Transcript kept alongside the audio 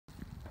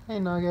Hey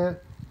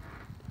Nugget.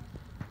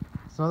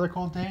 It's another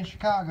cold day in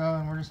Chicago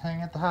and we're just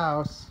hanging at the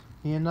house.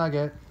 Me and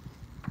Nugget.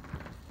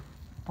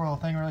 Poor little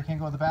thing really can't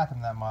go to the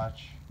bathroom that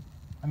much.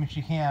 I mean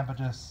she can, but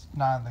just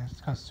not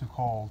because it's too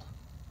cold.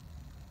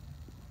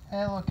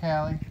 Hey little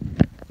Callie.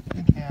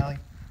 Hey Callie.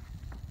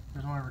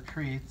 There's one of her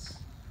treats.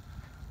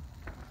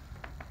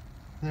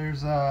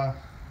 There's all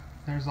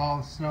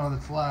the snow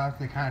that's left.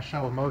 They kind of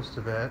shoveled most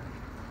of it.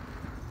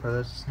 But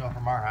there's snow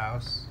from our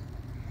house.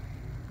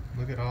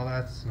 Look at all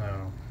that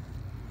snow.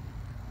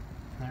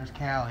 There's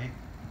Callie.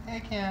 Hey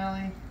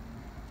Callie.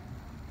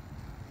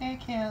 Hey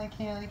Callie,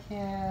 Callie,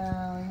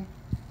 Callie.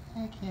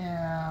 Hey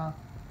Cal.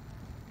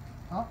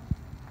 Oh,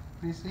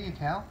 do you see a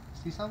Cal?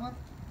 See something?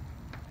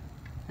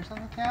 Hear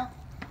something, Cal?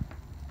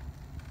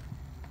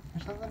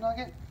 Hear something,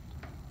 Nugget?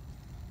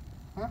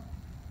 Huh?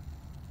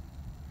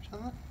 Hear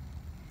something?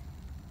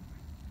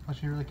 Well,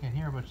 she really can't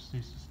hear, but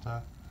she's just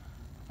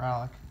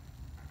frolic.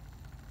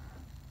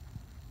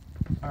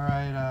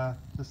 Alright,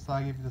 just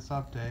thought I'd give you this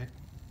update.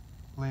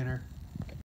 Later.